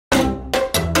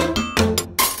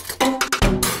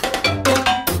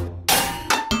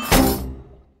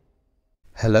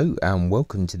Hello and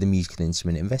welcome to the Musical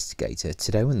Instrument Investigator.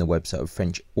 Today we're on the website of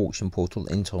French auction portal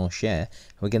Tielke, and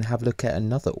we're going to have a look at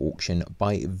another auction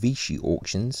by Vichy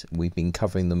auctions. We've been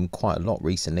covering them quite a lot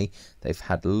recently. They've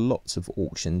had lots of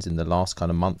auctions in the last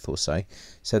kind of month or so.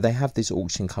 So they have this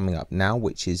auction coming up now,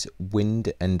 which is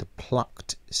wind and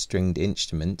plucked stringed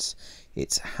instruments.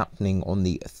 It's happening on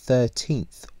the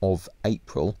 13th of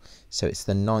April, so it's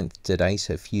the 9th today,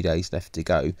 so a few days left to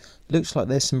go. Looks like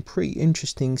there's some pretty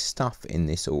interesting stuff in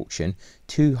this auction.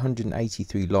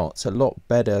 283 lots, a lot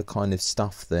better kind of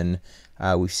stuff than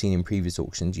we've seen in previous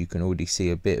auctions. You can already see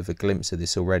a bit of a glimpse of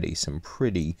this already. Some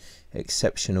pretty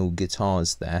exceptional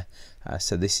guitars there.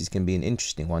 So this is going to be an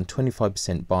interesting one.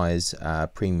 25% buyer's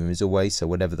premium as always, so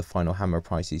whatever the final hammer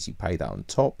price is, you pay that on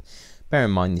top. Bear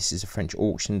in mind this is a French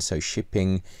auction, so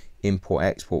shipping, import,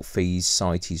 export fees,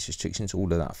 CITES restrictions,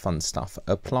 all of that fun stuff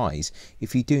applies.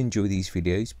 If you do enjoy these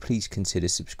videos, please consider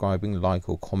subscribing, like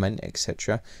or comment,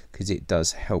 etc., because it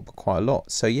does help quite a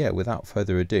lot. So yeah, without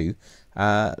further ado,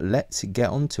 let's get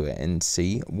onto it and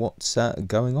see what's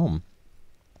going on.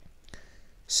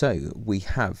 So we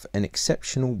have an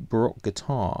exceptional Baroque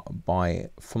guitar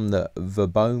from the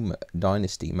voboam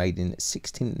dynasty, made in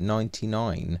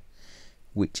 1699.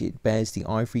 Which it bears the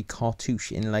ivory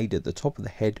cartouche inlaid at the top of the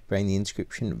head, bearing the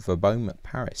inscription "voboam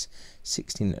Paris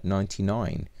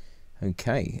 1699.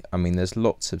 Okay, I mean there's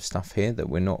lots of stuff here that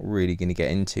we're not really going to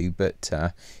get into, but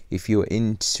if you're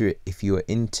into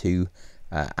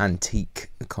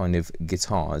antique kind of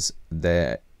guitars,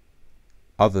 they're,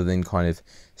 other than kind of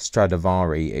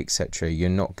Stradivari etc., you're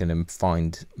not going to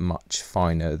find much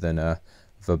finer than a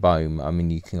voboam. I mean,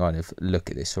 you can kind of look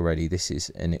at this already. This is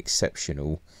an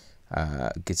exceptional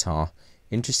guitar.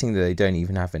 Interesting that they don't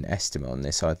even have an estimate on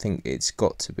this. I think it's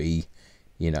got to be,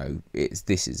 you know,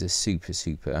 this is a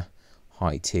super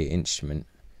high tier instrument.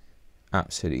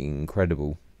 Absolutely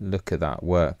incredible. Look at that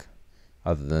work.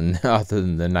 Other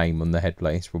than the name on the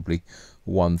headplate, it's probably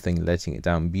one thing letting it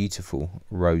down. Beautiful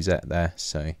rosette there,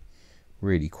 so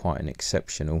really quite an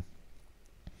exceptional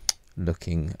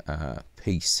looking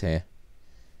piece here.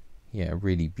 Yeah,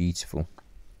 really beautiful.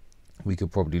 We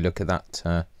could probably look at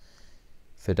that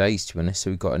for days, to be honest. So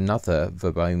we've got another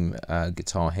voboam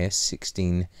guitar here,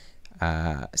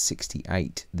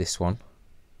 1668, this one.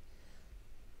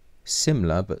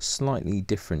 Similar but slightly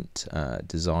different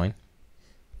design.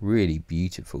 Really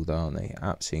beautiful though, aren't they?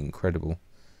 Absolutely incredible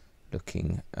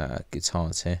looking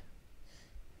guitars here.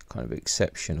 Kind of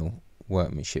exceptional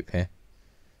workmanship here.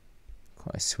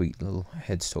 Quite a sweet little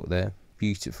headstock there.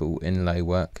 Beautiful inlay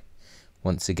work.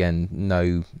 Once again,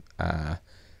 no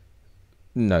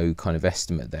kind of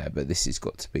estimate there, but this has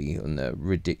got to be on the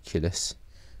ridiculous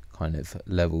kind of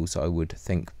levels, I would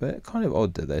think. But kind of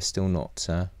odd that they're still not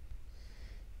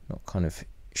kind of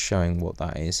showing what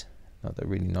that is. Another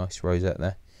really nice rosette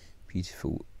there.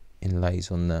 Beautiful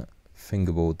inlays on the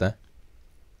fingerboard there.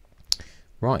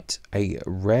 Right, a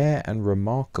rare and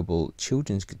remarkable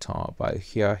children's guitar by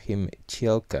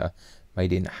Tielke,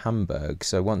 made in Hamburg.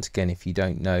 So once again, if you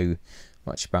don't know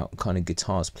much about kind of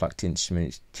guitars, plucked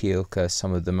instruments, Tielke,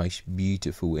 some of the most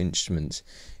beautiful instruments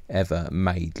ever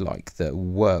made, like the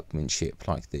workmanship,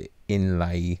 like the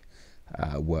inlay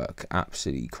work,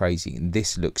 absolutely crazy. And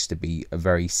this looks to be a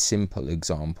very simple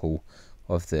example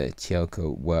of the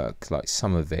Tielke work. Like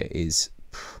some of it is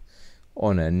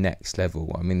on a next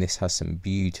level. I mean, this has some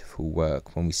beautiful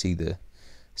work. When we see the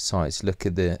sides, look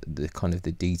at the kind of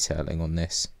the detailing on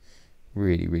this.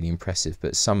 Really impressive.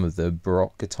 But some of the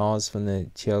Baroque guitars from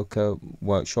the Tielke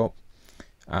workshop,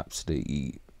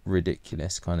 absolutely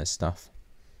ridiculous kind of stuff.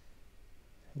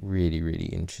 Really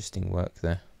interesting work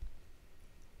there.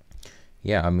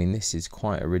 Yeah, I mean, this is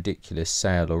quite a ridiculous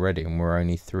sale already, and we're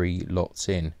only 3 lots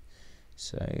in,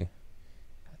 so I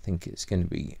think it's going to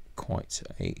be quite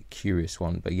a curious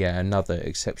one. But yeah, another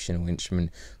exceptional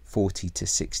instrument, 40 to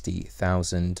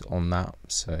 60,000 on that.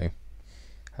 So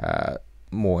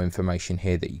more information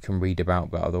here that you can read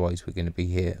about, but otherwise we're going to be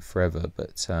here forever.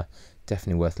 But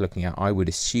definitely worth looking at. I would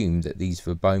assume that these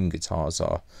voboam guitars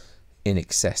are in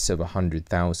excess of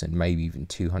 100,000, maybe even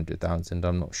 200,000,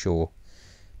 I'm not sure.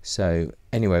 So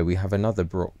anyway, we have another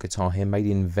Baroque guitar here, made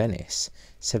in Venice,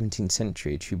 17th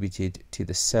century, attributed to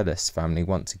the Sellas family.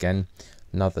 Once again,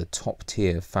 another top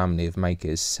tier family of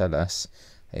makers, Sellas.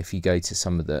 If you go to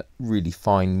some of the really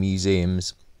fine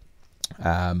museums,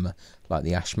 like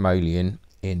the Ashmolean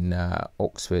in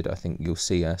Oxford, I think you'll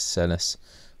see a Sellas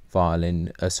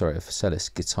violin, a Sellas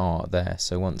guitar there.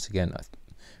 So once again,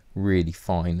 really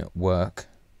fine work,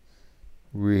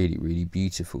 really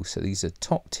beautiful. So these are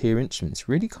top tier instruments.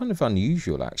 Really kind of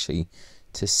unusual actually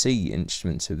to see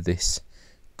instruments of this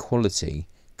quality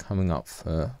coming up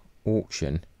for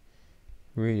auction.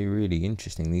 Really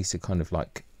interesting. These are kind of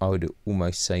like, I would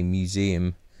almost say,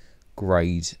 museum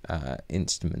grade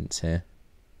instruments here.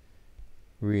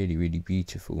 Really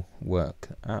beautiful work,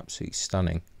 absolutely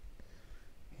stunning.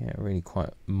 Yeah, really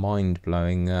quite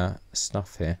mind-blowing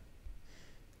stuff here.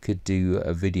 Could do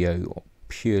a video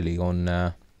purely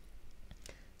on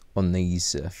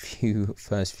these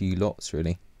first few lots,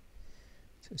 really.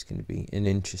 So it's going to be an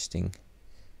interesting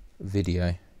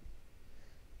video.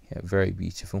 Yeah, very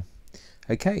beautiful.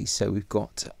 Okay, so we've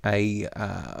got a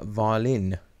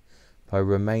violin by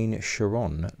Romain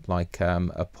Charon, like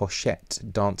a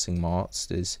pochette dancing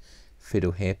master's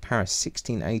fiddle here. Paris,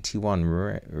 1681.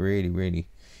 Really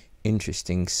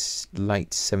interesting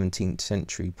late 17th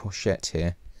century pochette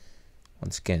here.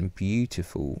 Once again,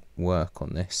 beautiful work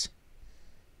on this.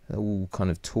 All kind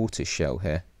of tortoise shell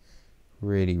here.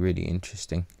 Really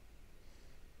interesting.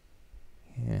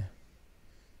 Yeah.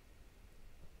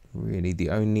 Really, the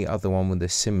only other one with a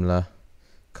similar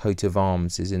coat of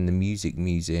arms is in the Music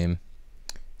Museum.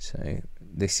 So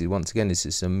this is, once again, this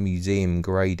is a museum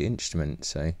grade instrument.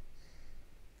 So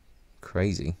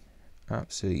crazy,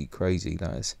 absolutely crazy.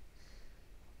 That is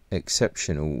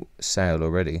exceptional sale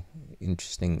already.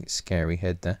 Interesting, scary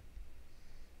head there.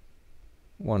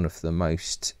 One of the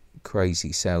most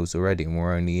crazy sales already, and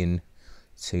we're only in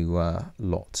to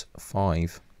lot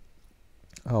 5.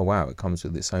 Oh wow, it comes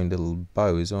with its own little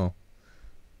bow as well.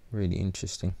 Really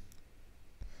interesting.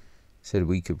 So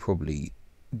we could probably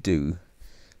do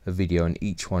a video on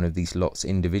each one of these lots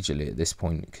individually at this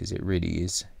point, because it really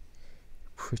is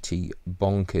pretty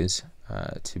bonkers,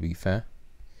 to be fair.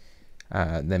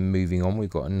 Then moving on, we've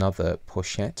got another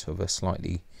pochette of a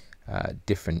slightly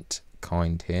different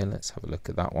kind here. Let's have a look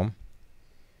at that one.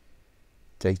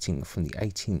 Dating from the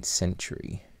 18th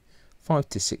century. 5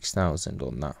 to 6,000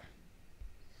 on that.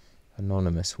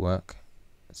 Anonymous work.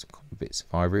 Some bits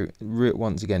of ivory.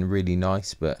 Once again, really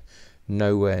nice, but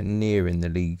nowhere near in the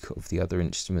league of the other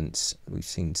instruments we've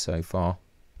seen so far.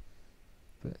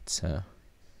 But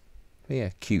yeah,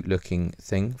 cute looking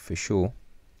thing for sure.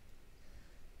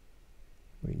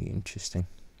 Really interesting.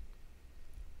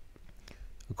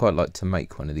 I'd quite like to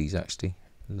make one of these actually.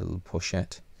 A little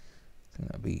pochette. I think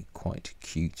that'd be quite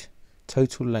cute.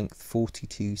 Total length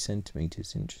 42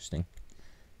 centimeters. Interesting.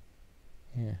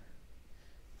 Yeah.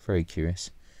 Very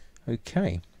curious.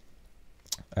 Okay.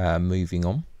 Moving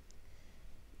on.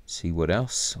 See what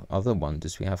else. Other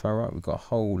wonders we have. Alright, we've got a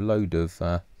whole load of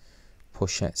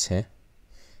pochettes here.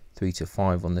 3 to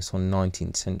 5 on this one,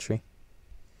 19th century.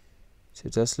 So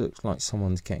it does look like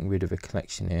someone's getting rid of a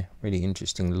collection here. Really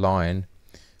interesting lion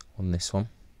on this one.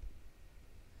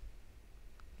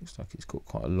 Looks like it's got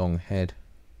quite a long head.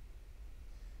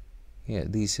 Yeah,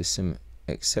 these are some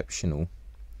exceptional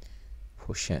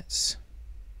pochettes.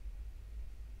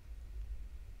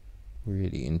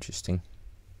 Really interesting.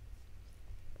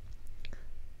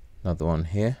 Another one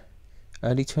here.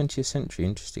 Early 20th century,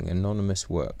 interesting. Anonymous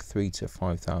work, 3 to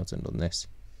 5,000 on this.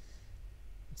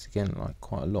 It's again like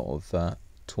quite a lot of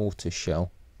tortoise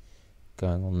shell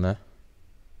going on there.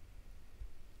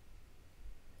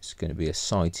 It's going to be a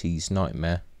CITES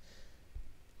nightmare.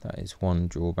 That is one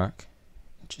drawback.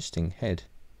 Interesting head.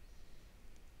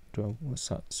 What's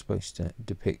that supposed to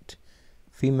depict?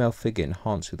 Female figure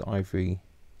enhanced with ivory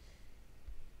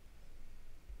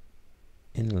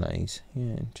inlays.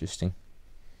 Yeah, interesting.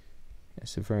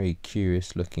 It's a very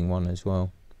curious looking one as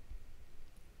well.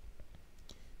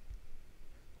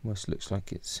 Almost looks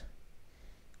like it's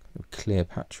kind of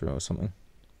Cleopatra or something.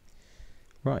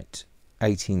 Right,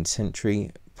 18th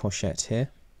century pochette here,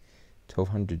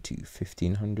 1200 to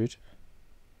 1500.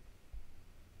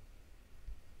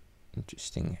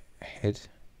 Interesting head.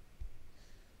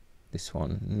 This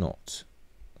one not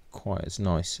quite as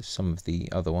nice as some of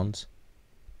the other ones.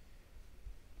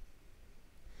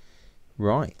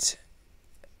 Right,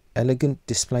 elegant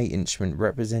display instrument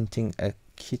representing a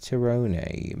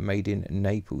chitarrone made in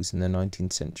Naples in the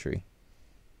 19th century.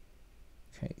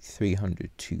 Okay, 300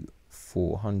 to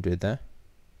 400 there.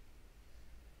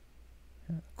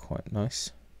 Yeah, quite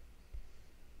nice.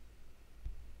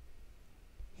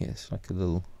 Yeah, it's like a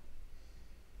little,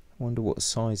 I wonder what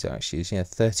size it actually is. Yeah,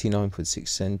 39.6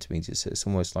 centimeters. So it's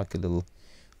almost like a little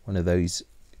one of those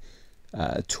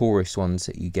tourist ones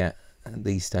that you get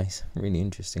these days. Really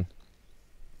interesting.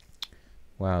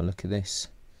 Wow, look at this.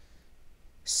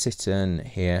 Cittern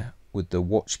here with the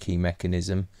watch key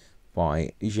mechanism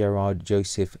by Gerard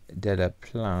Joseph de la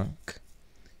Planck.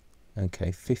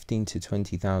 Okay, 15 to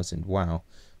 20,000. Wow,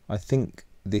 I think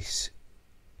this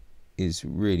is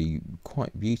really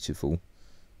quite beautiful.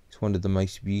 It's one of the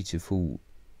most beautiful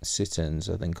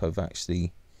citterns I think I've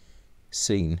actually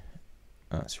seen.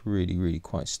 That's really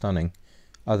quite stunning.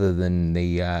 Other than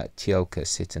the Tielke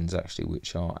sit-ins, actually,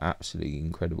 which are absolutely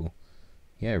incredible.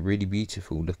 Yeah, really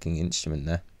beautiful looking instrument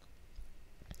there.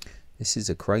 This is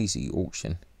a crazy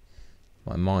auction.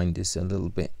 My mind is a little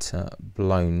bit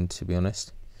blown, to be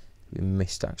honest. We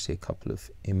missed actually a couple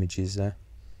of images there.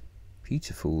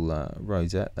 Beautiful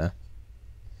rosette there.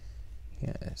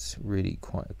 Yeah, it's really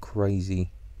quite a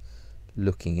crazy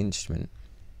looking instrument.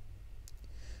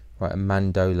 Right, a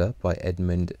mandola by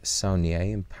Edmond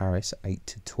Saunier in Paris, 8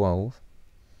 to 12.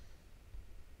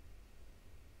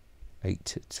 8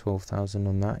 to 12,000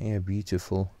 on that. Yeah,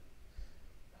 beautiful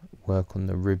work on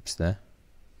the ribs there.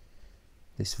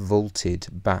 This vaulted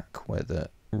back where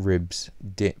the ribs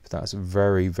dip, that's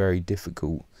very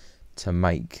difficult to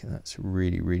make. That's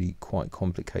really quite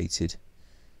complicated.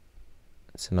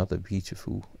 It's another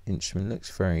beautiful instrument.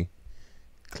 Looks very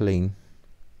clean.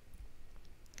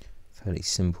 Fairly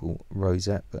simple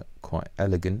rosette, but quite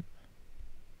elegant.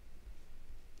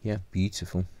 Yeah,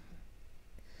 beautiful.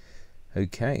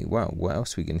 Okay, well, what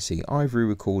else are we going to see? Ivory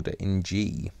recorder in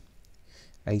G.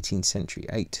 18th century,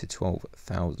 8 to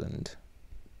 12,000.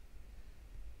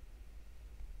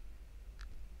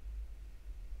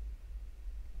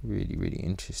 Really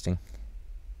interesting.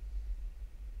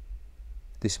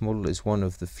 This model is one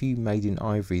of the few made in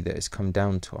ivory that has come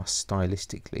down to us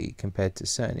stylistically, compared to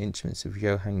certain instruments of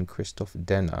Johann Christoph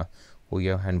Denner or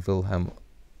Johann Wilhelm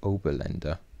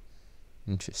Oberländer.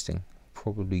 Interesting.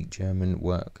 Probably German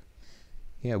work.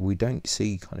 Yeah, we don't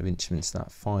see kind of instruments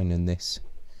that fine in this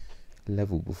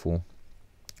level before.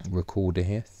 Recorder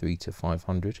here, 3 to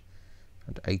 500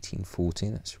 at 1840.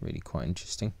 That's really quite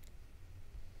interesting.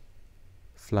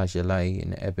 Flageolet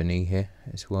in ebony here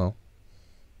as well.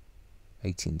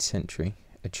 18th century,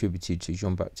 attributed to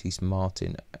Jean-Baptiste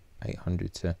Martin,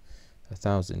 800 to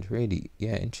 1000. Really,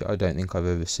 yeah, I don't think I've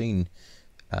ever seen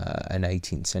an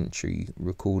 18th century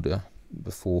recorder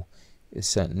before. It's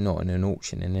certainly not in an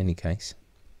auction in any case.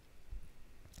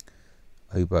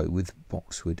 Oboe with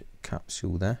boxwood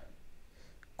capsule there.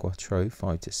 Quattro,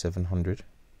 5 to 700.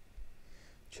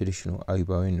 Traditional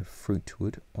oboe in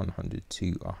fruitwood, 100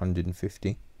 to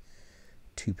 150.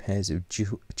 2 pairs of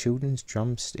children's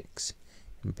drumsticks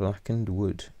in blackened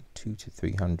wood, 2 to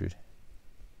 300.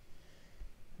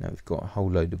 Now we've got a whole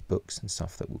load of books and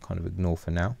stuff that we'll kind of ignore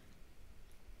for now.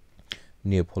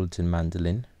 Neapolitan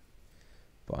mandolin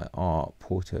by R.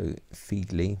 Porto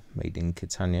Figli, made in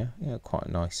Catania. Yeah, quite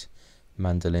a nice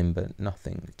mandolin, but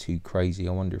nothing too crazy.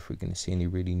 I wonder if we're going to see any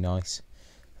really nice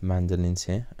mandolins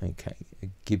here. Okay, a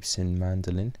Gibson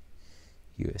mandolin,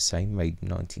 USA, made in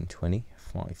 1920,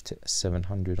 5 to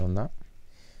 700 on that.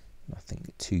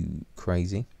 Nothing too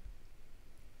crazy.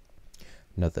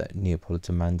 Another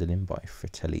Neapolitan mandolin by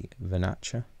Fratelli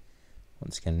Vernaccia.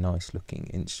 Once again, nice looking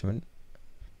instrument.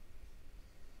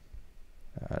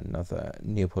 Another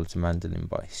Neapolitan mandolin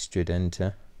by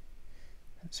Stridente.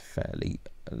 That's fairly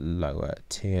lower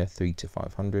tier, 3 to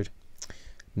 500.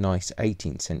 Nice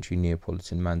 18th century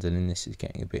Neapolitan mandolin. This is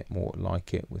getting a bit more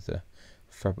like it, with a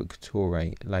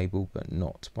Fabricatore label, but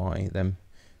not by them.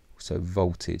 Also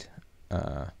vaulted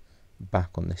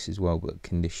back on this as well, but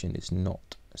condition is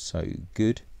not so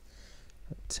good.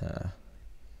 But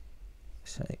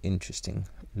it's an interesting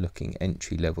looking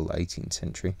entry level 18th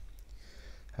century.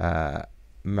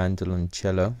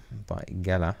 Mandoloncello by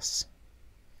Gallas,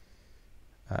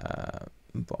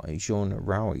 by Jean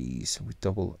Rouys with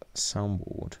double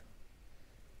soundboard.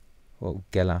 Well,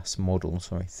 Gallas model,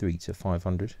 sorry, 3 to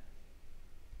 500.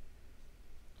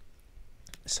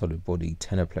 Solid body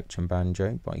tenor plectrum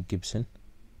banjo by Gibson.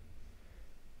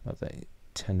 Another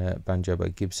tenor banjo by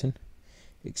Gibson.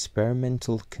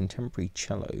 Experimental contemporary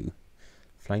cello,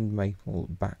 flamed maple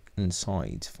back and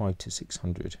sides, 5 to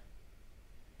 600.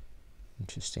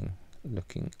 Interesting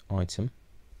looking item.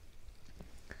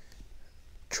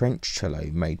 Trench cello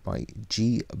made by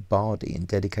G. Bardi and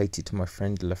dedicated to my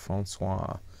friend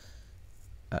Lefrancois,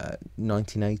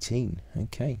 1918.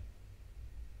 Okay.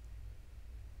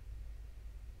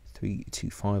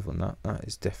 325 on that. That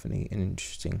is definitely an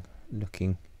interesting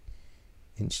looking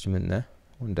instrument there.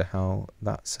 Wonder how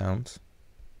that sounds.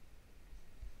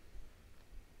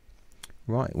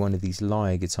 Right, one of these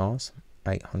lyre guitars,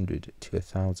 800 to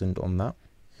 1000 on that.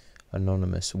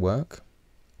 Anonymous work.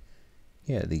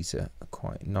 Yeah, these are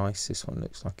quite nice. This one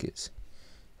looks like it's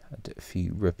had a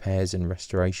few repairs and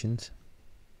restorations.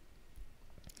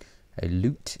 A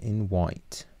lute in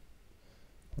white,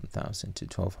 1000 to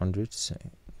 1200, so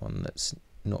one that's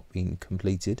not been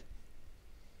completed.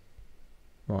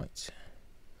 Right.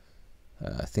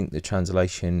 I think the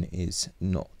translation is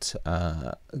not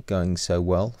going so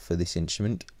well for this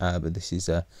instrument, but this is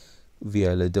a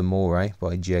Viola d'Amore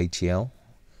by JTL,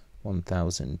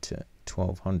 1000 to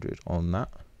 1200 on that.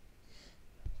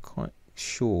 Quite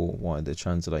sure why the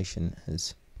translation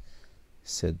has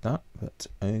said that, but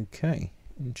okay,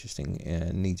 interesting.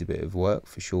 Needs a bit of work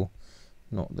for sure,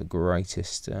 not the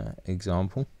greatest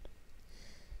example.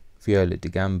 Viola da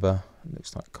Gamba,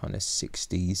 looks like kind of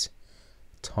 60s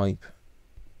type,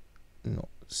 not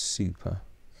super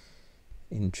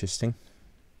interesting.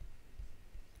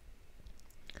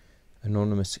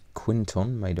 Anonymous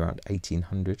Quinton, made around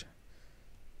 1800.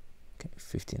 Okay,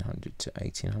 1500 to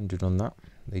 1800 on that.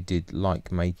 They did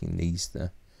like making these,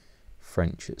 the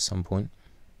French, at some point.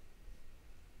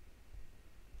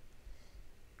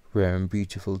 Rare and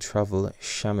Beautiful Travel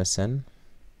Shamisen.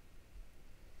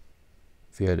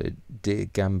 Viola da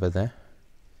Gamba there,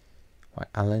 by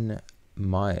Alan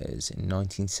Myers in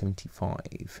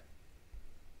 1975.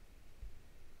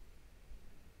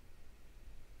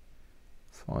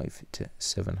 5 to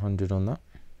 700 on that.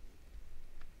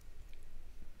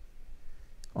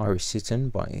 Irish Citizen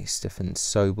by Stefan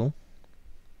Sobel.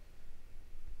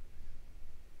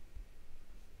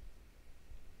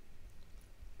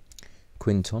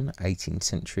 Quinton, 18th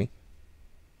century.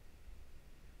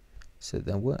 So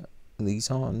these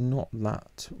are not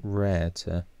that rare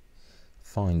to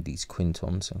find. These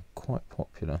Quintons are quite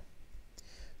popular.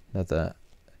 Another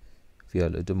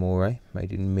Viola d'Amore,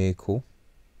 made in Mircore.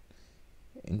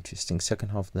 Interesting, second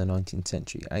half of the 19th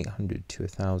century, 800 to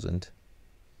 1000.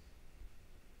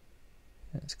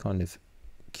 It's kind of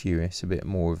curious, a bit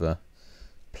more of a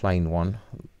plain one,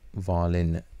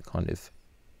 violin kind of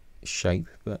shape,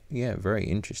 but yeah, very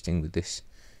interesting with this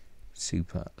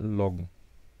super long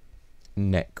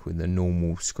neck with a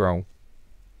normal scroll.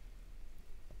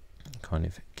 Kind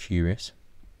of curious.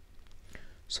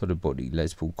 Solid body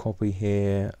Les Paul copy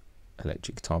here.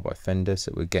 Electric guitar by Fender,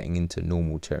 so we're getting into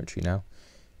normal territory now.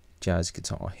 Jazz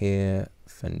guitar here,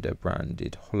 Fender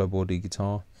branded hollow body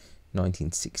guitar,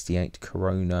 1968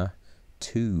 Corona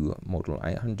 2 model,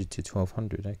 800 to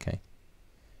 1200. Okay.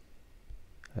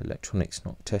 Electronics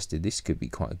not tested. This could be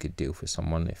quite a good deal for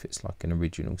someone if it's like an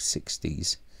original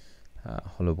 60s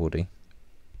hollow body.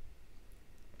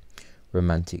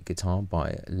 Romantic guitar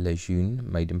by Lejeune,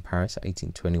 made in Paris,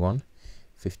 1821,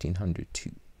 1500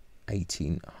 to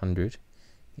 1800.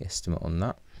 The estimate on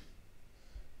that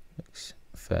looks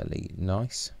fairly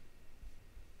nice.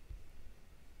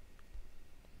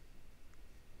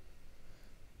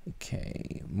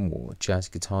 Okay, more jazz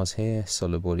guitars here.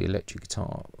 Solid body electric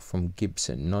guitar from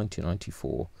Gibson,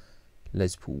 1994,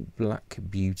 Les Paul Black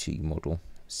Beauty model,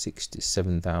 6 to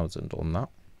 7,000 on that.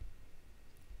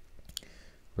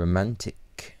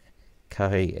 Romantic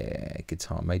Carriere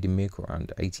guitar, made in Mircore,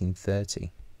 around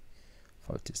 1830,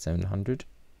 5 to 700.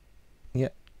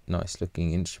 Yep, nice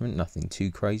looking instrument, nothing too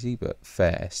crazy, but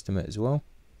fair estimate as well.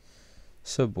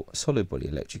 Solid body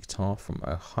electric guitar from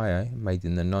Ohio, made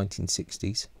in the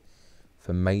 1960s,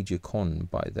 for Major Con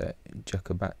by the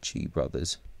Jacobacci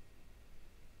brothers.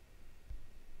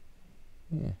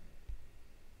 Yeah,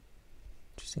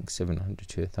 interesting. 700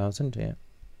 to 1,000. Yeah,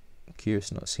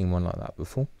 curious, not seen one like that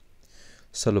before.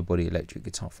 Solid body electric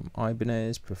guitar from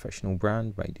Ibanez, professional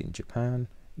brand, made in Japan.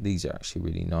 These are actually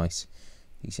really nice.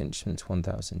 These instruments,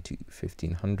 1,000 to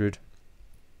 1,500.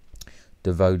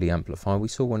 Davoli amplifier. We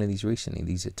saw one of these recently.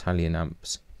 These Italian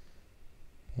amps.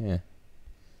 Yeah,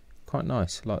 quite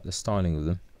nice. I like the styling of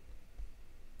them.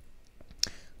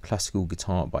 Classical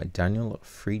guitar by Daniel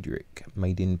Friedrich,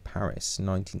 made in Paris,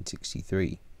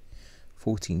 1963.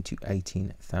 14 to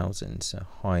 18,000. So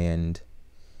high-end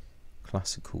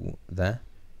classical there.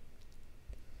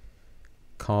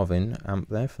 Carvin amp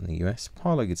there from the US.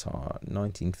 Parlor guitar,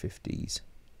 1950s.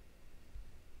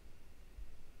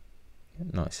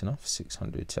 Nice enough,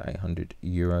 600 to 800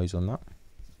 euros on that.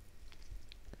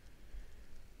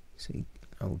 See,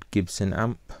 old Gibson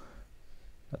amp,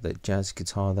 another jazz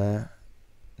guitar there,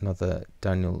 another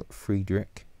Daniel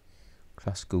Friedrich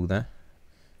classical there,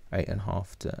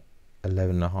 8.5 to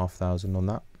 11,500 on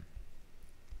that.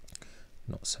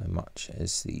 Not so much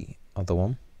as the other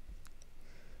one.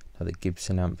 Another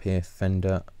Gibson amp here,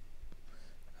 Fender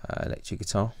electric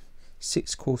guitar,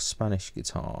 6-course Spanish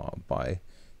guitar by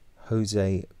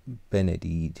Jose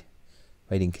Benedid,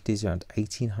 made in Cadiz, around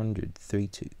 1800, 3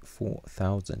 to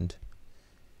 4,000.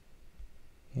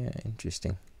 Yeah,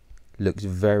 interesting. Looks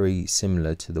very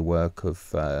similar to the work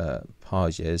of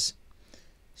Pages,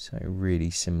 so really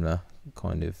similar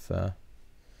kind of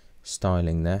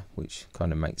styling there, which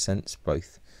kind of makes sense,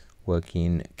 both working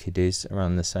in Cadiz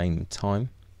around the same time,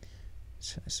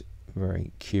 so it's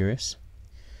very curious.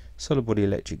 Solid body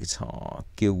electric guitar,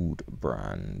 Guild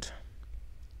brand,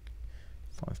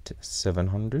 5 to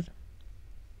 700.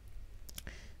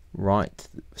 Right,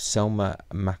 Selma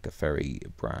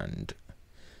McAfee brand.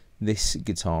 This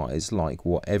guitar is like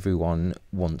what everyone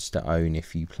wants to own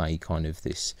if you play kind of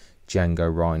this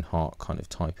Django Reinhardt kind of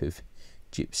type of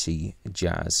gypsy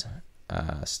jazz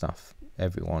stuff.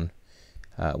 Everyone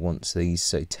wants these.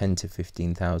 So 10 to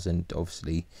 15,000,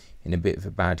 obviously in a bit of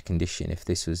a bad condition. If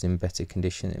this was in better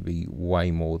condition, it'd be way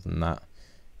more than that.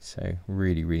 So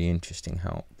really, really interesting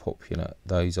how popular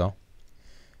those are.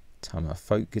 Tama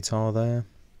folk guitar there.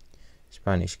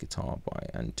 Spanish guitar by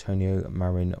Antonio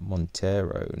Marin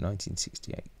Montero,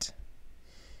 1968.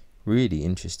 Really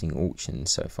interesting auction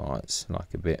so far. It's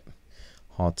like a bit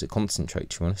hard to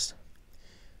concentrate, to be honest.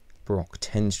 Baroque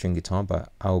 10-string guitar by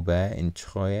Albert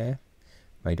Introyer,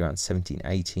 made around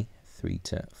 1780, 3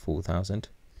 to 4,000.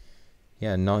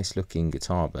 Yeah, nice looking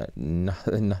guitar, but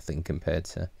nothing compared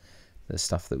to the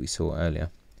stuff that we saw earlier.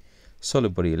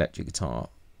 Solid body electric guitar,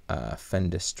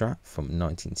 Fender Strat from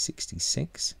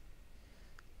 1966.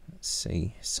 Let's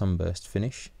see, sunburst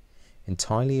finish.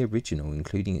 Entirely original,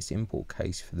 including its import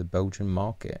case for the Belgian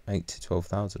market. 8 to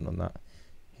 12,000 on that.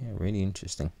 Yeah, really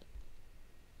interesting.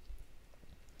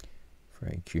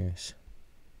 Very curious.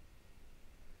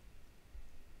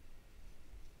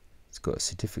 It's got a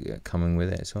certificate coming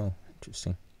with it as well.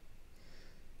 Interesting.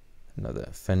 Another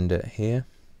Fender here.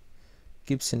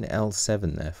 Gibson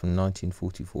L7 there from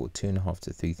 1944, 2.5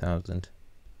 to 3,000.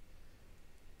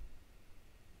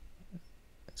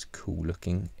 It's a cool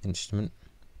looking instrument.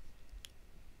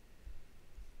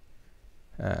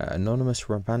 Anonymous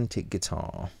romantic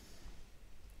guitar.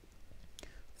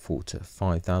 4 to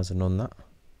 5,000 on that.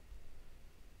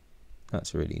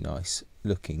 That's a really nice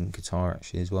looking guitar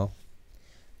actually as well.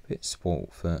 Bit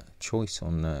spoilt for choice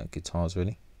on guitars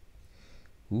really.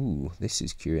 Ooh, this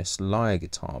is curious. Lyre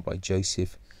guitar by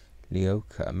Joseph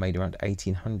Tielke, made around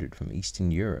 1800 from Eastern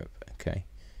Europe. Okay,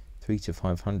 3 to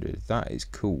 500. That is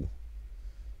cool.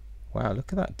 Wow,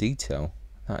 look at that detail.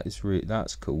 That is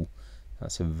that's cool.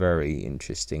 That's a very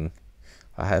interesting.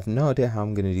 I have no idea how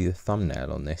I'm going to do the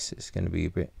thumbnail on this. It's going to be a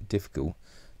bit difficult.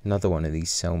 Another one of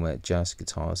these Selma jazz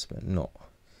guitars, but not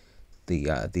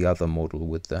the other model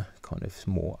with the kind of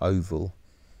more oval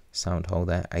sound hole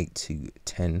there. 8 to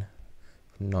 10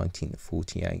 from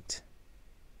 1948.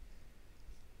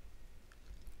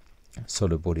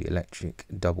 Solid body electric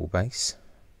double bass,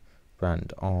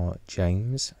 brand R.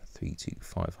 James, 3 to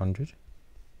 500.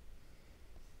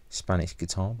 Spanish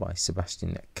guitar by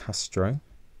Sebastian Castro.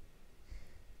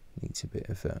 Needs a bit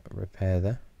of a repair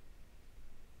there.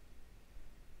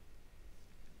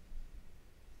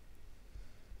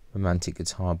 Romantic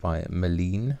guitar by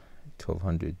Malene,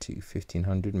 1200 to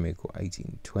 1500, Miracle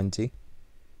 1820.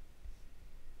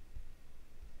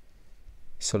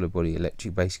 Solid body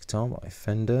electric bass guitar by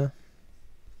Fender.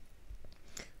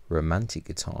 Romantic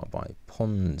guitar by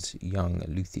Pons Young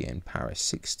Luthier in Paris,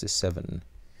 6 to 7,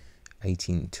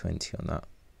 1820 on that.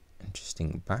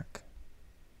 Interesting back.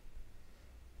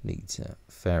 Needs a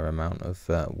fair amount of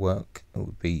work. It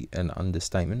would be an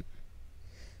understatement,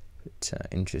 but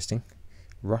interesting.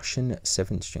 Russian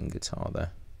 7-string guitar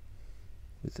there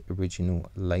with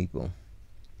original label.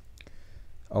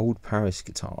 Old Paris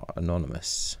guitar,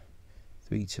 anonymous,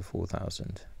 3 to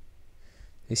 4,000.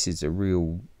 This is a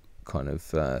real kind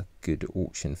of good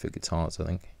auction for guitars, I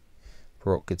think.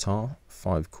 Baroque guitar,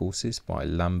 5 courses by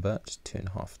Lambert,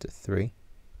 2.5 to 3.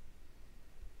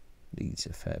 Needs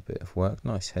a fair bit of work.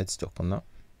 Nice headstock on that.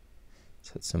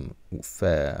 It's had some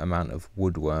fair amount of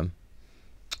woodworm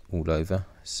all over,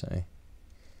 so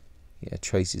yeah,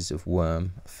 traces of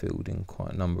worm filled in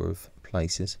quite a number of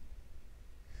places.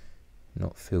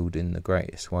 Not filled in the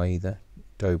greatest way either.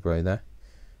 Dobro there.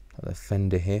 Another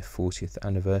Fender here, 40th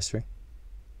anniversary.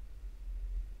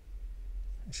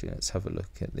 Actually, let's have a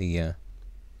look at the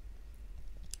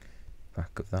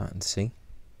back of that and see.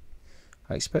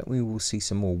 I expect we will see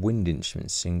some more wind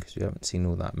instruments soon because we haven't seen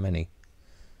all that many.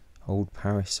 Old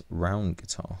Paris round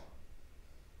guitar.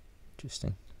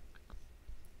 Interesting.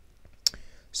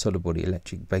 Solid body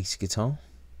electric bass guitar.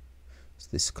 It's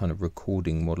this kind of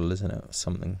recording model, isn't it? Or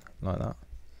something like that.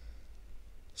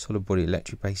 Solid body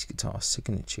electric bass guitar,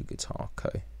 signature guitar co.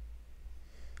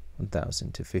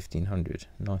 1000 to 1500.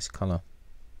 Nice colour.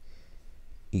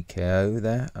 EKO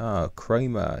there. Ah,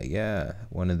 Kramer, yeah.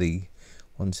 One of the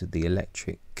ones with the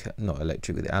electric, not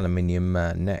electric, with the aluminium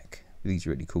neck. These are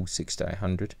really cool. 6 to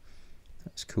 800.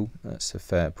 That's cool. That's a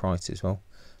fair price as well.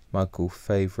 Michael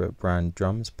favourite brand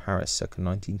drums, Paris, circa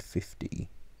 1950.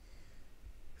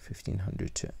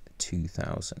 1500 to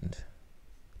 2000.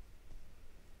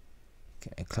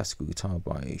 Okay, classical guitar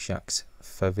by Jacques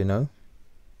Favinot.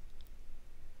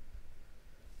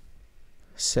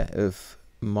 Set of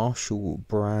Marshall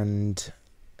brand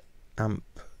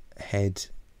amp head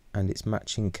and its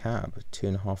matching cab,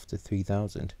 2.5 to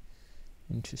 3,000.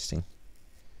 Interesting.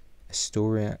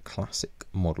 Astoria Classic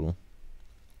model.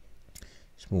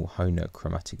 Small Hohner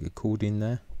chromatic accordion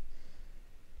there.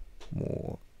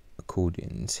 More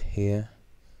accordions here.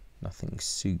 Nothing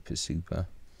super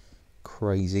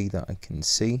crazy that I can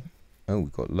see. Oh,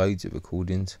 we've got loads of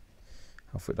accordions.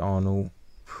 Alfred Arnold,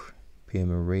 Pia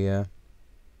Maria.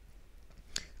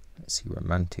 Let's see,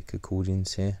 romantic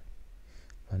accordions here.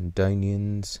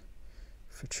 Bandonians,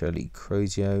 Fratelli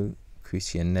Crozio,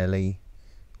 Crucianelli,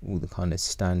 all the kind of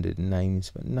standard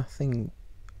names, but nothing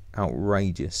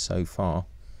outrageous so far.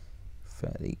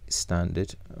 Fairly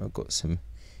standard. I've got some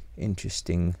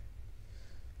interesting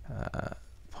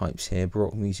pipes here.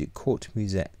 Baroque music, Court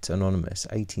Musette, anonymous,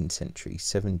 18th century,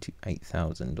 7 to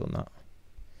 8,000 on that.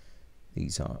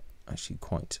 These are actually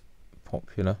quite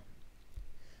popular,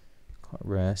 quite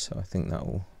rare, so I think that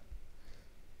will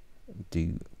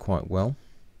do quite well.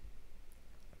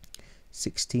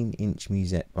 16-inch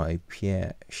musette by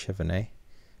Pierre Chevenet,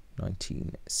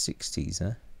 1960s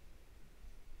there.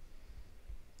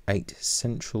 8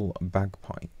 central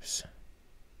bagpipes,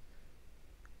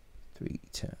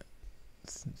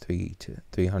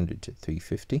 300 to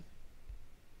 350.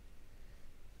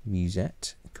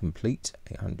 Musette complete,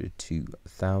 800 to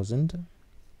 1,000.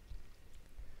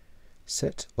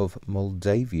 Set of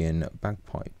Moldavian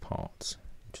bagpipe parts.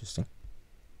 Interesting.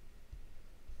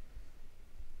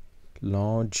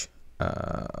 Large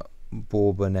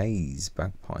Bourbonnais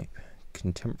bagpipe,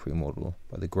 contemporary model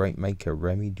by the great maker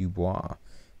Remy Dubois,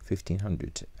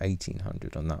 1500 to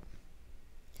 1800 on that.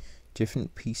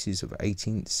 Different pieces of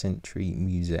 18th century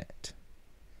musette.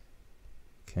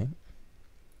 Okay.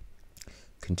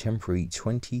 Contemporary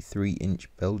 23-inch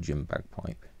Belgian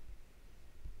bagpipe.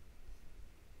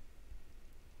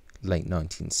 Late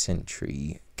 19th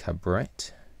century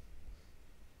cabaret.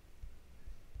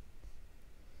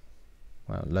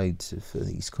 Wow, loads of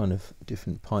these kind of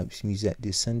different pipes. Musette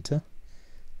de Centre,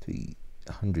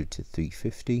 300 to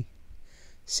 350.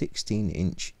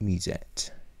 16-inch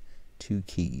musette. 2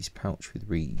 keys, pouch with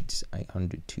reeds,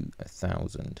 800 to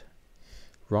 1,000.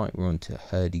 Right, we're on to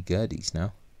hurdy-gurdies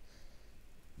now.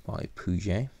 By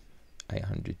Puget,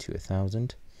 800 to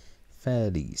 1,000.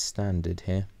 Fairly standard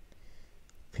here.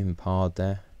 Pimpard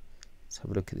there. Let's have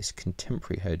a look at this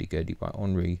contemporary hurdy-gurdy by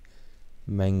Henri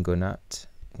Mengonat,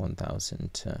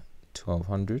 1,000 to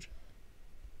 1,200.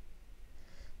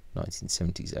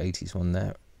 1970s, 80s one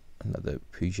there. Another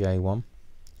Puget one.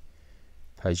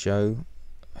 Peugeot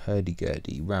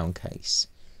hurdy-gurdy round case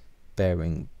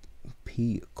bearing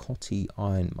P. Cotti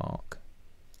iron mark.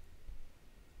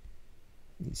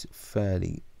 These are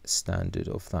fairly standard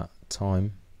of that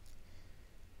time,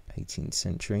 18th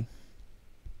century.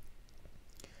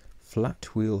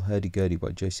 Flat wheel hurdy-gurdy by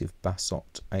Joseph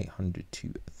Bassott, 800 to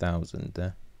 1,000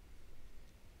 there.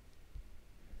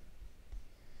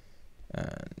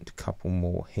 And a couple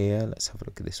more here. Let's have a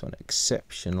look at this one.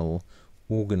 Exceptional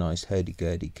organised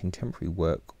hurdy-gurdy contemporary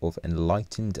work of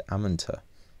enlightened amateur.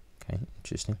 Okay,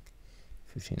 interesting.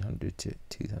 1,500 to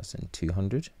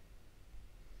 2,200.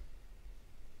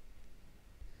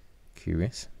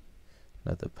 Curious.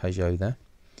 Another Peugeot there.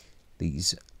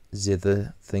 These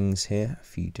zither things here, a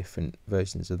few different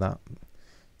versions of that.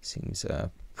 Seems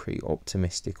pretty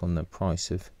optimistic on the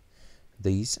price of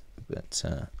these, but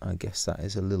I guess that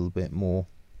is a little bit more,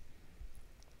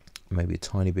 maybe a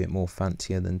tiny bit more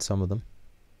fancier than some of them.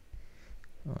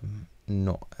 I'm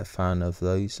not a fan of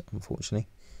those, unfortunately.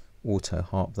 Auto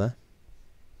harp there.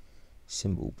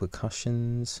 Cymbal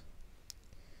percussions.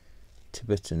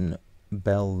 Tibetan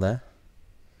bell there.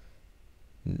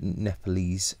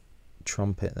 Nepalese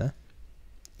trumpet there.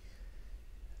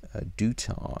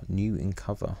 Dutar, new in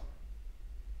cover.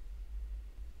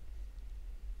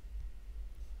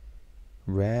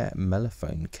 Rare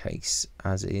mellophone case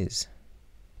as is.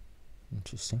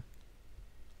 Interesting.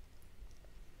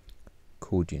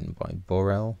 Accordion by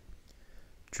Borel.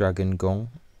 Dragon gong,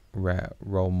 rare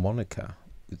rollmonica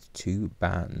with 2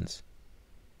 bands.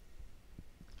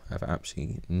 I have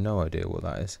absolutely no idea what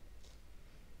that is,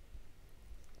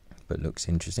 but looks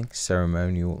interesting.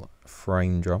 Ceremonial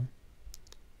frame drum.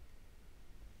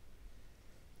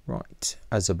 Right,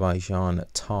 Azerbaijan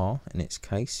tar in its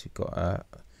case. We've got a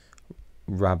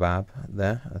rabab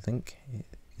there, I think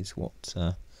is what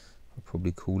I'll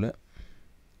probably call it.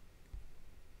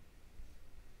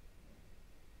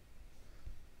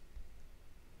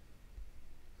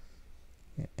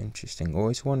 Yeah, interesting.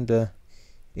 Always wonder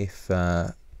if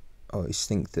I always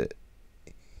think that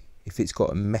if it's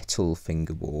got a metal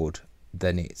fingerboard,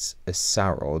 then it's a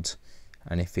sarod,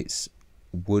 and if it's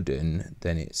wooden,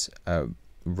 then it's a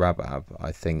rabab,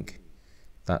 I think.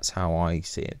 That's how I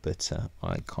see it, but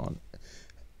I can't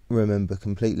remember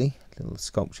completely. Little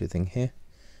sculpture thing here.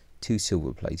 2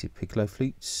 silver-plated piccolo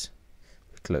flutes.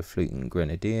 Piccolo flute in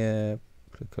grenadier.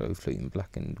 Piccolo flute in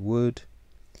blackened wood.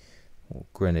 Or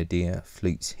grenadier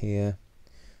flutes here.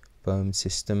 Boom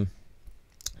system.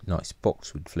 Nice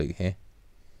boxwood flute here.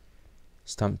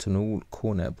 Stamped on all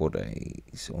cornet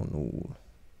bodies, on all.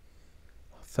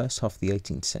 First half of the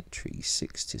 18th century,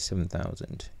 6 to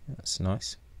 7,000. That's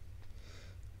nice.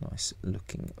 Nice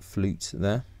looking flute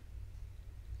there.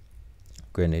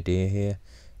 Grenadier here.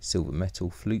 Silver metal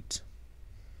flute.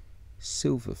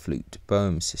 Silver flute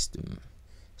boom system.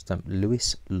 Stamped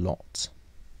Louis Lott.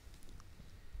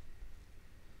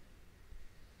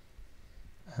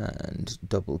 And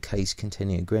double case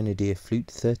containing a grenadier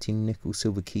flute, 13 nickel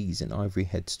silver keys and ivory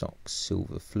headstocks.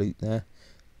 Silver flute there.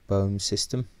 Boom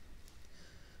system.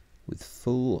 With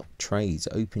full trays,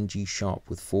 open G sharp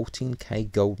with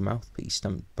 14K gold mouthpiece,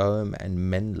 stamped Boehm and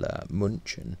Mendler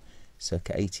Munchen,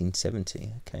 circa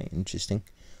 1870. Okay, interesting.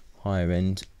 Higher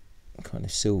end kind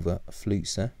of silver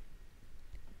flutes there.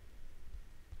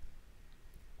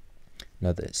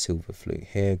 Another silver flute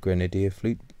here, grenadier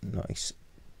flute, nice.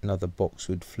 Another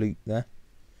boxwood flute there.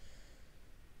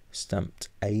 Stamped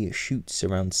A shoots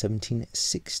around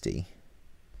 1760.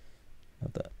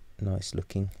 Another nice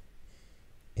looking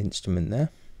instrument there.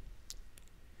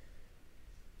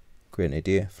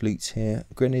 Grenadier flutes here.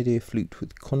 Grenadier flute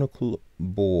with conical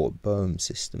bore boom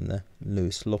system there.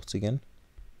 Louis Lott again.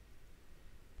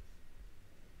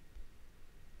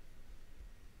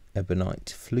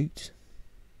 Ebonite flute.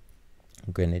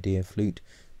 Grenadier flute.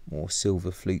 More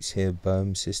silver flutes here.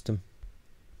 Boom system.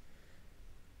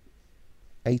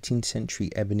 18th century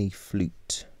ebony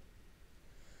flute.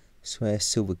 Swear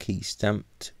silver key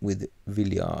stamped with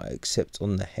Villiers except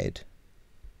on the head.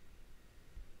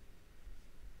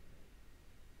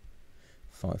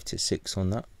 5 to 6 on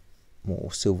that.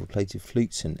 More silver plated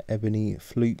flutes and ebony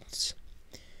flutes.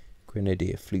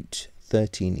 Grenadier flute,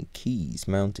 13 keys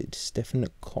mounted. Stefan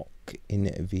Koch in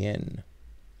Vienne.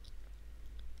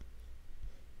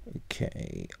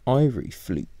 Okay, ivory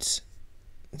flutes,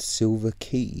 silver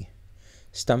key,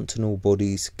 stamped on all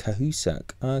bodies.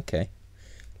 Cahusac. Okay.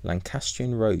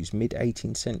 Lancastrian rose, mid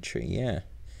 18th century, yeah.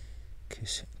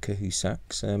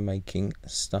 Cahusac's making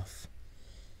stuff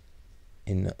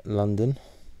in London.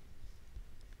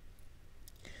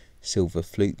 Silver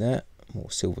flute there,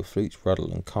 more silver flutes,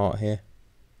 Ruddle and Cart here.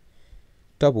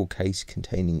 Double case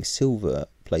containing silver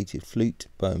plated flute,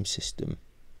 boom system.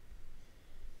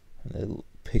 A little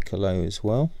piccolo as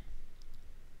well.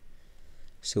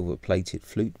 Silver plated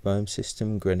flute, boom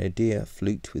system. Grenadier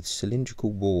flute with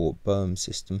cylindrical bore, boom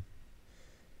system.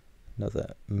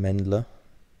 Another Mendler.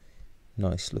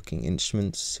 Nice looking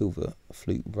instruments. Silver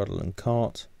flute, Ruddle and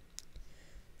Cart.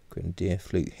 Grenadier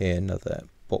flute here. Another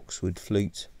boxwood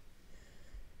flute.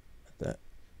 The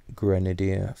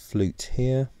Grenadier flute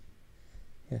here.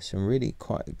 Yeah, some really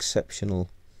quite exceptional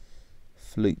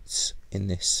flutes in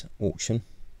this auction.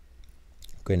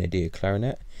 Grenadier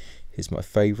clarinet. Here's my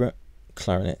favourite.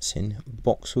 Clarinets in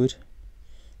boxwood.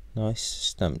 Nice.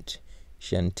 Stamped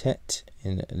Jantet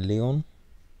in Lyon.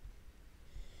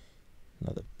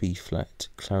 Another B flat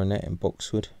clarinet in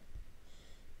boxwood.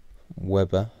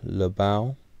 Weber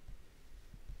Lebau.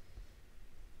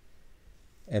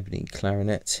 Ebony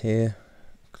clarinets here.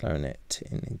 Clarinet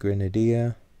in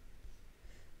Grenadier.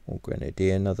 Or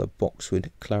Grenadier. Another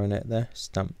boxwood clarinet there.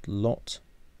 Stamped Lott.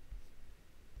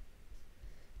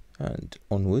 And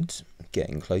onwards,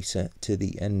 getting closer to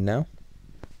the end now.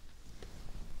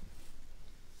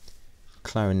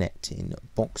 Clarinet in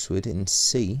boxwood in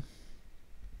C.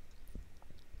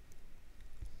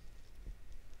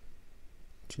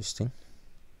 Interesting.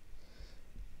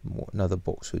 Another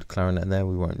boxwood clarinet there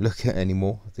we won't look at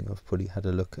anymore. I think I've probably had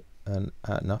a look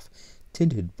at enough.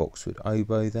 Tinted boxwood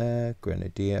oboe there.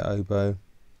 Grenadier oboe.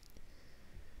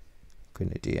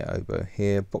 Grenadier oboe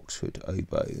here, boxwood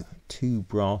oboe, 2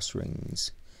 brass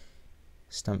rings,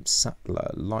 stamped Sattler,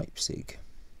 Leipzig,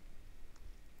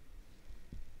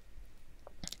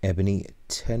 ebony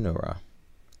tenora,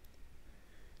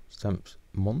 stamped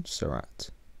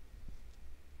Montserrat.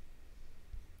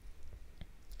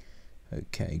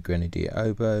 Okay, Grenadier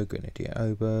oboe,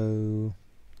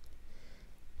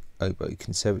 oboe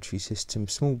conservatory system,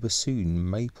 small bassoon,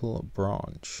 maple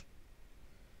branch.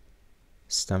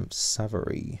 Stamped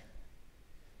Savary.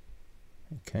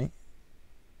 Okay.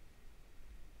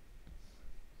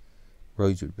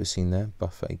 Rosewood bassoon there,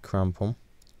 buffet crampon.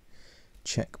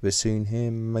 Czech bassoon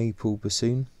here, maple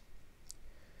bassoon.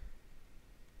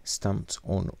 Stamped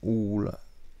on all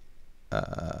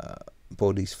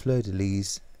bodies,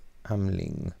 fleur-de-lis,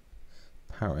 Ameling,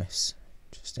 Paris.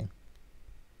 Interesting.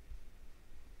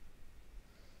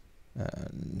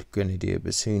 And Grenadier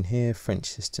bassoon here, French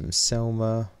system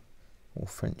Selma, or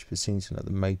French bassoons,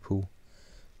 another maple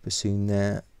bassoon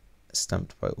there,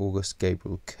 stamped by August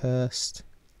Gabriel Kirst.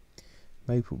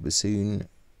 Maple bassoon,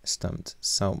 stamped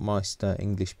Saltmeister,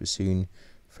 English bassoon,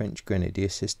 French Grenadier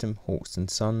system, Hawks and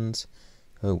Sons.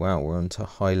 Oh wow, we're on to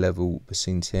high level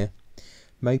bassoons here.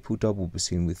 Maple double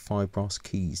bassoon with 5 brass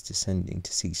keys descending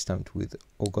to C, stamped with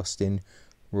Augustin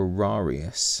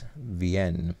Rorarius,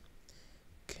 Vienne.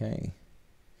 Okay,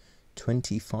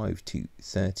 25 to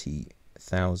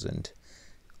 30,000.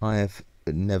 I have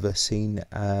never seen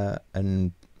a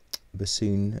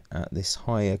bassoon at this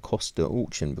higher cost at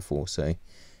auction before, so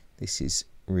this is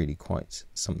really quite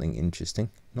something interesting.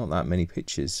 Not that many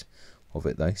pictures of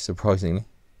it though, surprisingly.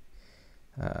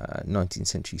 19th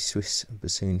century Swiss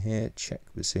bassoon here, Czech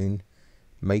bassoon,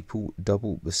 maple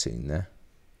double bassoon there.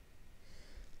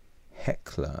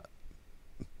 Heckler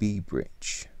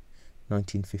Biebrich,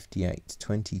 1958,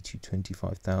 20 to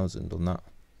 25,000 on that.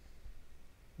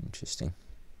 Interesting.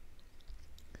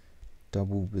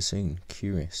 Double bassoon,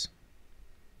 curious.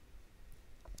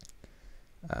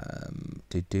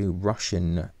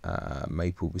 Russian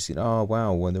maple bassoon. Oh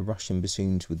wow, well the Russian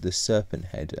bassoons with the serpent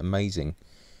head, amazing.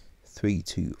 3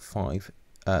 to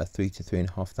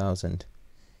 3,500.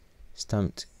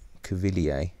 Stamped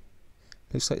Cavalier.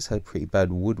 Looks like it's had pretty bad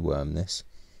woodworm, this,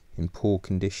 in poor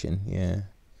condition. Yeah,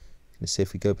 let's see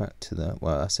if we go back to the,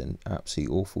 well, that's an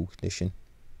absolutely awful condition.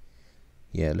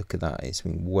 Yeah, look at that, it's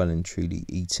been well and truly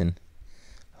eaten.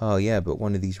 Oh yeah, but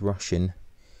one of these Russian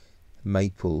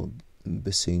maple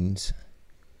bassoons,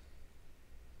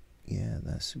 yeah,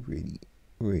 that's really,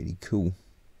 really cool.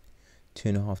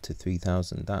 2,500 to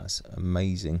 3,000, that's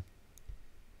amazing.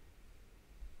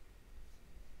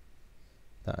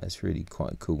 That is really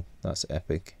quite cool, that's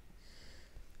epic.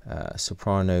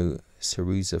 Soprano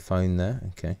sarrusophone there,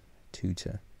 okay, 2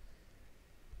 to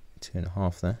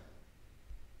 2.5 there.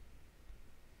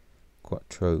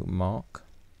 Quattro mark.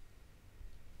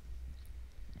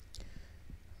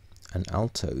 An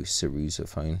alto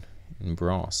sarrusophone in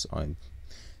brass. I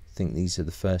think these are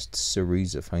the first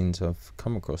sarrusophones I've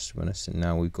come across, to be honest, and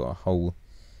now we've got a whole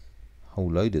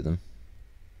load of them.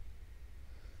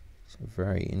 So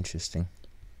very interesting.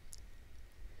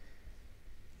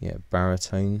 Yeah,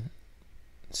 baritone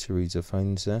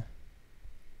sarrusophones there.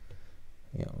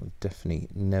 Yeah, I've definitely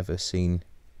never seen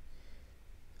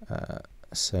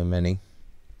so many.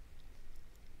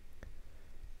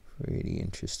 Really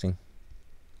interesting.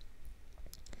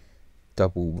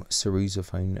 Double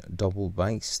sarrusophone, double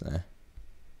bass there.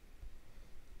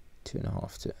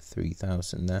 2,500 to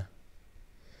 3,000 there.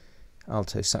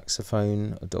 Alto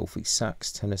saxophone, Adolphi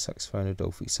sax, tenor saxophone,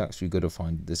 Adolphi sax. We've got to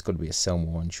find, there's got to be a Selma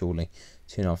one surely.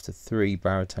 2,500 to 3,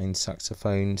 baritone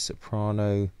saxophone,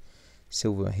 soprano,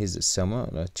 silver. Here's a Selma,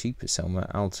 a cheaper Selma.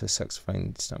 Alto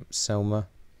saxophone, stamped Selma.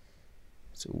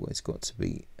 It's always got to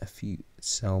be a few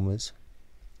Selmas.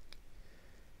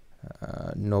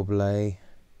 Nobile,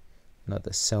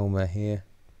 another Selma here.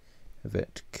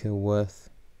 Yvette Kilworth.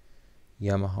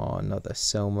 Yamaha, another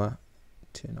Selma.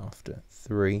 2,500 to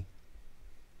 3.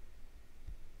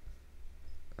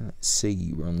 Let's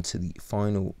see, we're on to the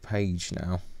final page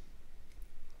now.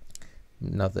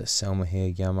 Another Selma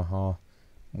here, Yamaha.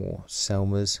 More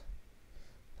Selmas.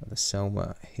 Another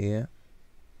Selma here.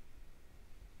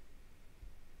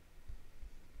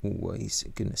 Always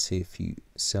gonna see a few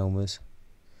Selmas.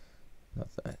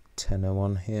 Another tenor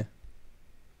one here.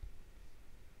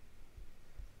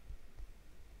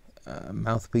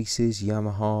 Mouthpieces,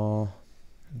 Yamaha.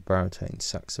 Baritone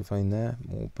saxophone there.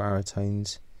 More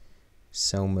baritones.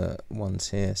 Selma ones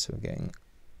here, so we're getting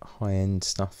high-end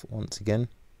stuff once again.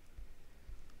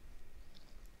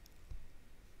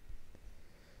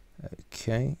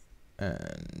 Okay,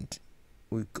 and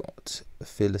we've got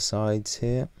Philisides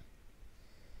here.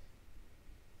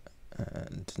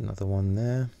 And another one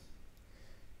there.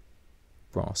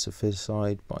 Brass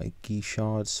Philiside by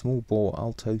Guichard. Small bore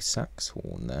alto sax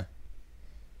horn there.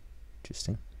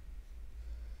 Interesting.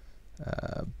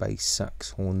 Bass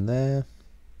sax horn there.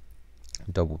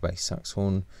 Double bass sax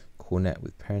horn. Cornet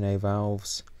with Perronet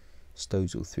valves.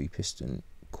 Stozel 3-piston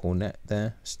cornet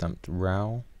there. Stamped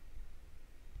Rao.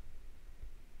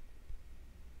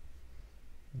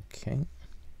 Okay.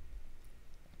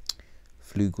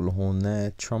 Flugelhorn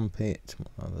there. Trumpet.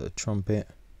 Another trumpet.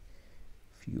 A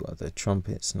few other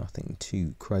trumpets. Nothing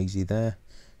too crazy there.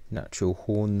 Natural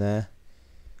horn there.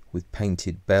 With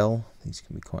painted bell. These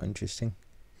can be quite interesting.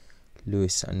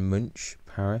 Lewis and Munch,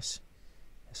 Paris.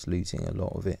 It's losing a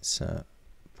lot of its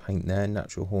paint there.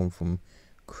 Natural horn from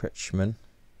Kretschmann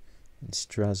in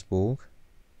Strasbourg.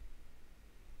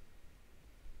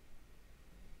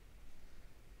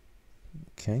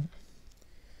 Okay.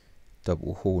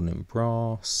 Double horn in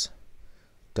brass.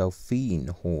 Delphine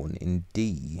horn in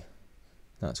D.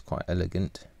 That's quite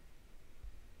elegant.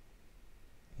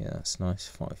 Yeah, that's nice.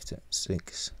 5 to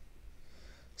 6.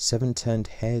 7-turned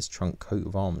hare's trunk coat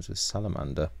of arms with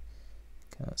salamander.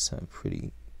 Okay, that's a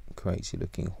pretty crazy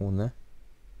looking horn there.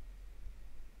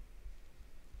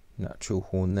 Natural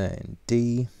horn there in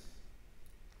D.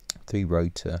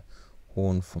 3-rotor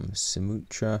horn from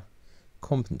Simutra.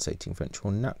 Compensating French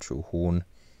horn. Natural horn.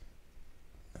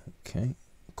 Okay.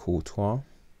 Courtois.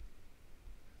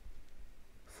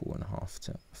 4.5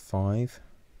 to 5.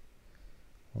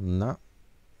 On that.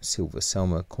 Silver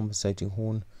Selma compensating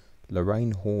horn.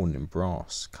 Lorraine horn in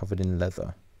brass, covered in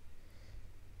leather.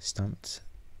 Stamped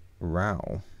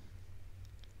Rao.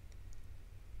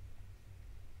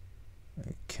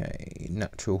 Okay,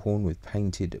 natural horn with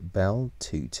painted bell,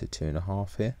 2 to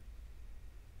 2.5 here.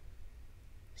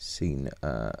 Seen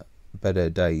better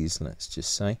days, let's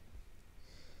just say.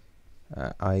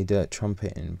 Ida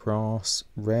trumpet in brass.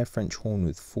 Rare French horn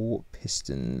with 4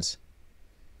 pistons.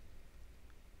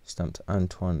 Stamped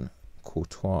Antoine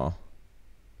Courtois.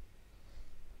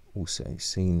 Also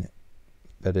seen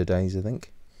better days, I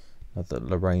think. Another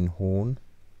Lorraine horn.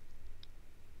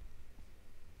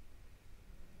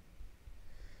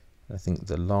 I think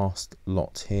the last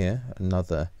lot here,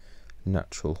 another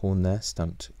natural horn there,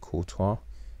 stamped Courtois,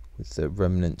 with the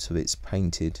remnants of its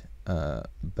painted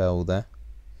bell there.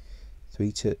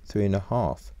 3 to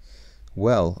 3.5.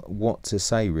 Well, what to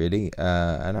say really,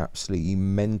 an absolutely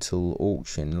mental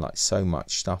auction, like so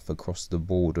much stuff across the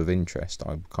board of interest.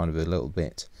 I'm kind of a little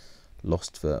bit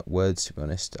lost for words, to be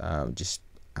honest. Just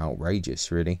outrageous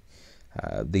really.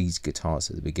 These guitars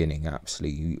at the beginning,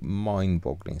 absolutely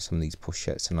mind-boggling. Some of these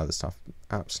pochettes and other stuff,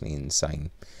 absolutely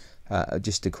insane.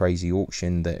 Just a crazy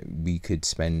auction that we could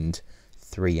spend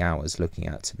 3 hours looking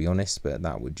at, to be honest, but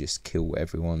that would just kill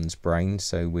everyone's brain,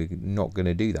 so we're not going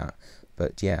to do that.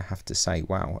 But yeah, I have to say,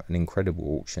 wow, an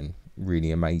incredible auction,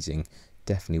 really amazing,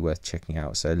 definitely worth checking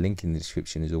out. So link in the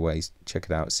description as always. Check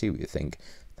it out, see what you think.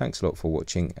 Thanks a lot for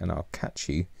watching, and I'll catch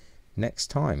you next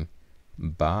time.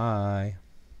 Bye.